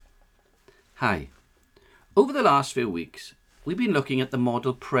Hi. Over the last few weeks, we've been looking at the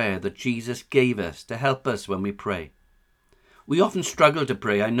model prayer that Jesus gave us to help us when we pray. We often struggle to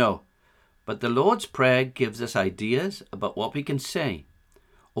pray, I know, but the Lord's Prayer gives us ideas about what we can say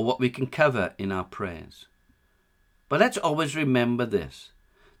or what we can cover in our prayers. But let's always remember this.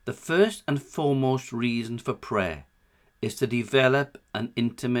 The first and foremost reason for prayer is to develop an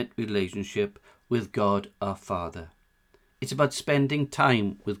intimate relationship with God our Father. It's about spending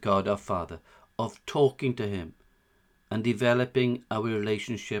time with God our Father, of talking to Him and developing our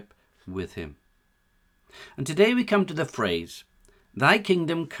relationship with Him. And today we come to the phrase, "Thy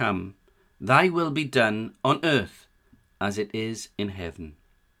kingdom come, thy will be done on earth as it is in heaven."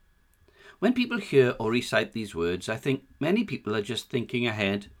 When people hear or recite these words, I think many people are just thinking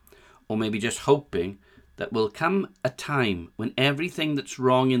ahead, or maybe just hoping that will come a time when everything that's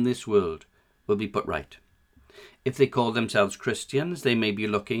wrong in this world will be put right. If they call themselves Christians, they may be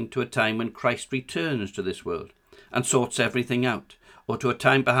looking to a time when Christ returns to this world and sorts everything out, or to a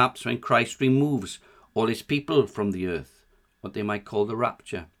time perhaps when Christ removes all his people from the earth, what they might call the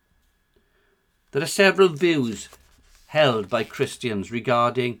rapture. There are several views held by Christians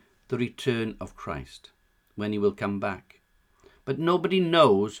regarding the return of Christ, when he will come back. But nobody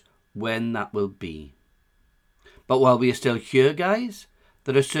knows when that will be. But while we are still here, guys,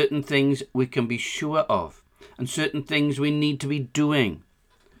 there are certain things we can be sure of and certain things we need to be doing.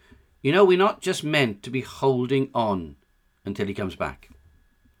 You know, we're not just meant to be holding on until he comes back.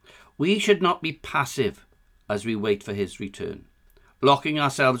 We should not be passive as we wait for his return, locking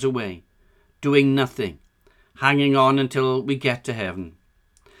ourselves away, doing nothing, hanging on until we get to heaven.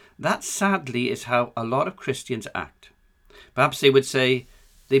 That sadly is how a lot of Christians act. Perhaps they would say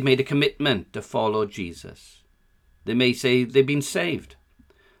they've made a commitment to follow Jesus. They may say they've been saved.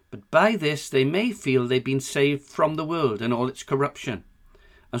 But by this, they may feel they've been saved from the world and all its corruption.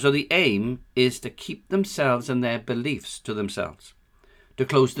 And so the aim is to keep themselves and their beliefs to themselves, to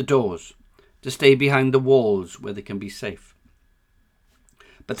close the doors, to stay behind the walls where they can be safe.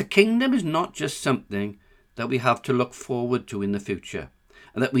 But the kingdom is not just something that we have to look forward to in the future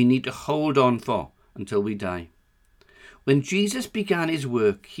and that we need to hold on for until we die. When Jesus began his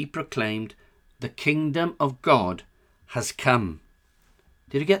work, he proclaimed, "The kingdom of God has come."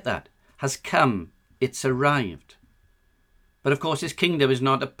 Did you get that? Has come. It's arrived. But of course, his kingdom is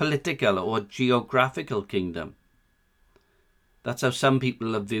not a political or geographical kingdom. That's how some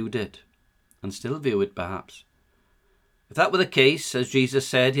people have viewed it, and still view it perhaps. If that were the case, as Jesus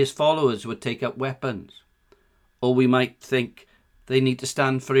said, his followers would take up weapons. Or we might think they need to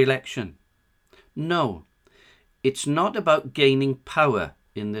stand for election. No, it's not about gaining power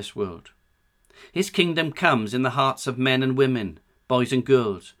in this world. His kingdom comes in the hearts of men and women, boys and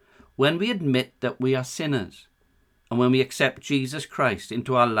girls, when we admit that we are sinners and when we accept Jesus Christ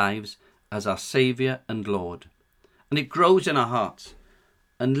into our lives as our Saviour and Lord. And it grows in our hearts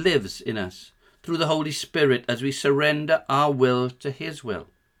and lives in us through the Holy Spirit as we surrender our will to his will,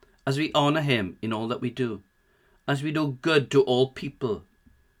 as we honour him in all that we do, as we do good to all people,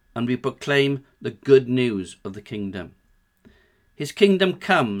 and we proclaim the good news of the kingdom. His kingdom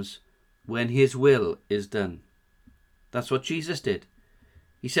comes when his will is done. That's what Jesus did.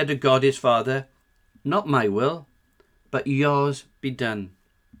 He said to God his Father, "Not my will, but yours be done."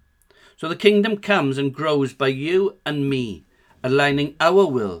 So the kingdom comes and grows by you and me aligning our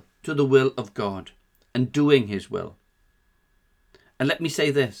will to the will of God and doing his will. And let me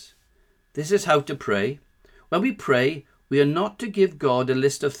say this. This is how to pray. When we pray, we are not to give God a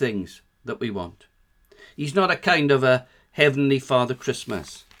list of things that we want. He's not a kind of a Heavenly Father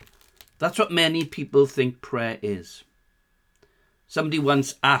Christmas. That's what many people think prayer is. Somebody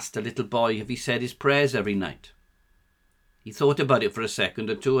once asked a little boy if he said his prayers every night. He thought about it for a second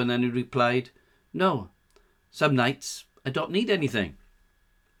or two and then he replied, "No, some nights I don't need anything."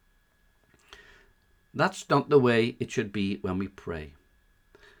 That's not the way it should be when we pray.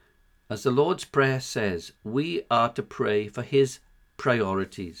 As the Lord's Prayer says, we are to pray for his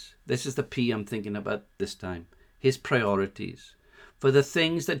priorities. This is the P I'm thinking about this time. His priorities. For the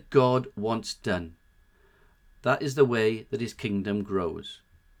things that God wants done. That is the way that his kingdom grows.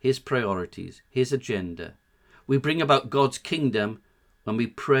 His priorities, his agenda. We bring about God's kingdom when we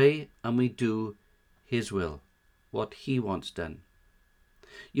pray and we do his will, what he wants done.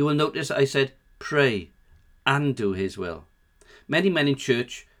 You will notice I said pray and do his will. Many men in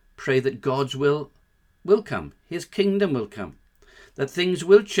church pray that God's will come, his kingdom will come, that things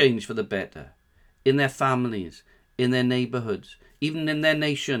will change for the better in their families, in their neighborhoods, even in their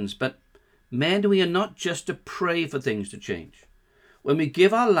nations. But men, we are not just to pray for things to change. When we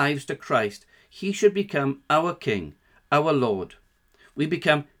give our lives to Christ, he should become our King, our Lord. We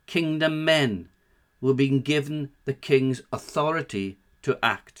become kingdom men who have been given the king's authority to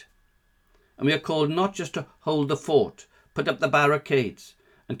act. And we are called not just to hold the fort, put up the barricades,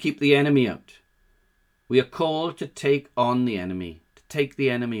 and keep the enemy out. We are called to take on the enemy, to take the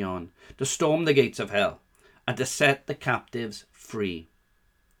enemy on, to storm the gates of hell, and to set the captives free.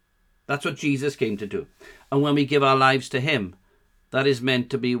 That's what Jesus came to do. And when we give our lives to him, that is meant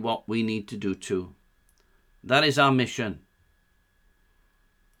to be what we need to do too. That is our mission.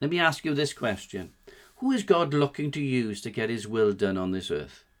 Let me ask you this question. Who is God looking to use to get his will done on this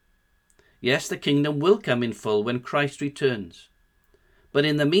earth? Yes, the kingdom will come in full when Christ returns. But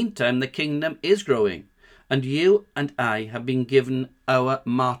in the meantime, the kingdom is growing, and you and I have been given our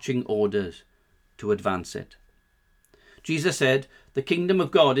marching orders to advance it. Jesus said, the kingdom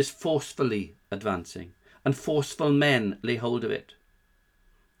of God is forcefully advancing, and forceful men lay hold of it.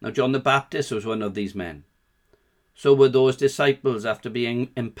 Now, John the Baptist was one of these men. So were those disciples after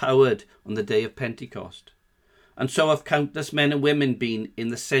being empowered on the day of Pentecost. And so have countless men and women been in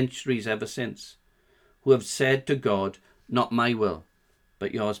the centuries ever since, who have said to God, not my will,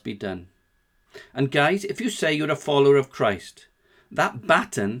 but yours be done. And guys, if you say you're a follower of Christ, that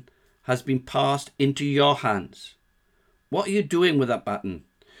baton has been passed into your hands. What are you doing with that baton?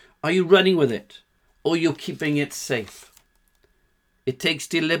 Are you running with it, or are you keeping it safe? It takes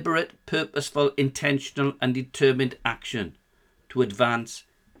deliberate, purposeful, intentional and determined action to advance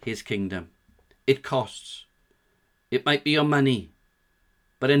his kingdom. It costs. It might be your money,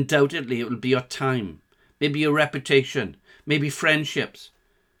 but undoubtedly it will be your time, maybe your reputation, maybe friendships.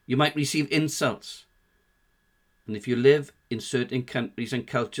 You might receive insults. And if you live in certain countries and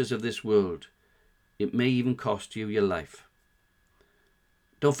cultures of this world, it may even cost you your life.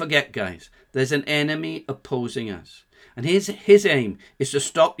 Don't forget, guys, there's an enemy opposing us. And his aim is to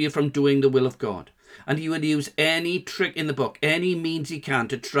stop you from doing the will of God. And he will use any trick in the book, any means he can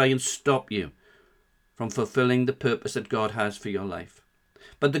to try and stop you from fulfilling the purpose that God has for your life.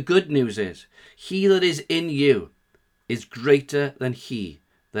 But the good news is, he that is in you is greater than he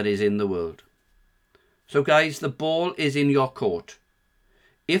that is in the world. So guys, the ball is in your court.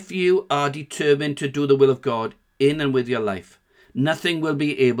 If you are determined to do the will of God in and with your life, nothing will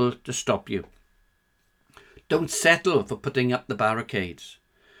be able to stop you. Don't settle for putting up the barricades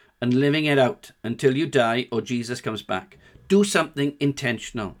and living it out until you die or Jesus comes back. Do something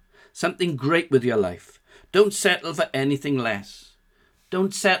intentional, something great with your life. Don't settle for anything less.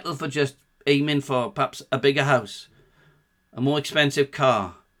 Don't settle for just aiming for perhaps a bigger house, a more expensive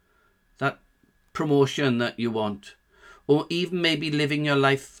car, that promotion that you want, or even maybe living your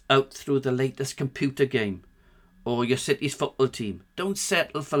life out through the latest computer game or your city's football team. Don't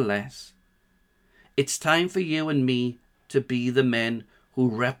settle for less. It's time for you and me to be the men who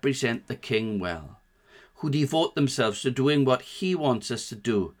represent the King well, who devote themselves to doing what he wants us to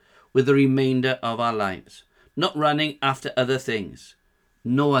do with the remainder of our lives, not running after other things,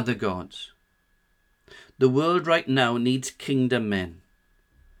 no other gods. The world right now needs kingdom men.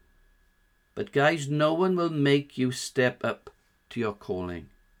 But guys, no one will make you step up to your calling.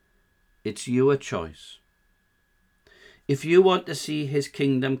 It's your choice. If you want to see his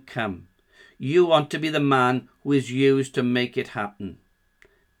kingdom come, you want to be the man who is used to make it happen,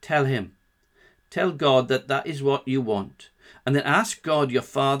 tell him. Tell God that that is what you want. And then ask God, your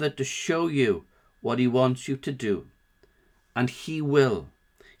Father, to show you what he wants you to do. And he will.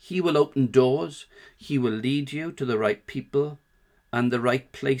 He will open doors. He will lead you to the right people and the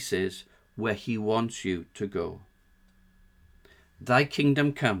right places where he wants you to go. Thy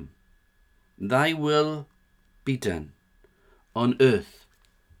kingdom come. Thy will be done on earth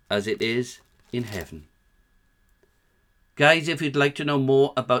as it is in heaven. Guys, if you'd like to know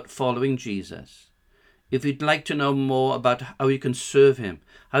more about following Jesus, if you'd like to know more about how you can serve him,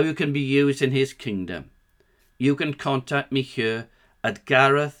 how you can be used in his kingdom, you can contact me here at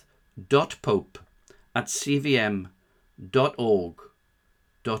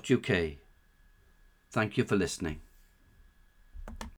gareth.pope@cvm.org.uk. Thank you for listening.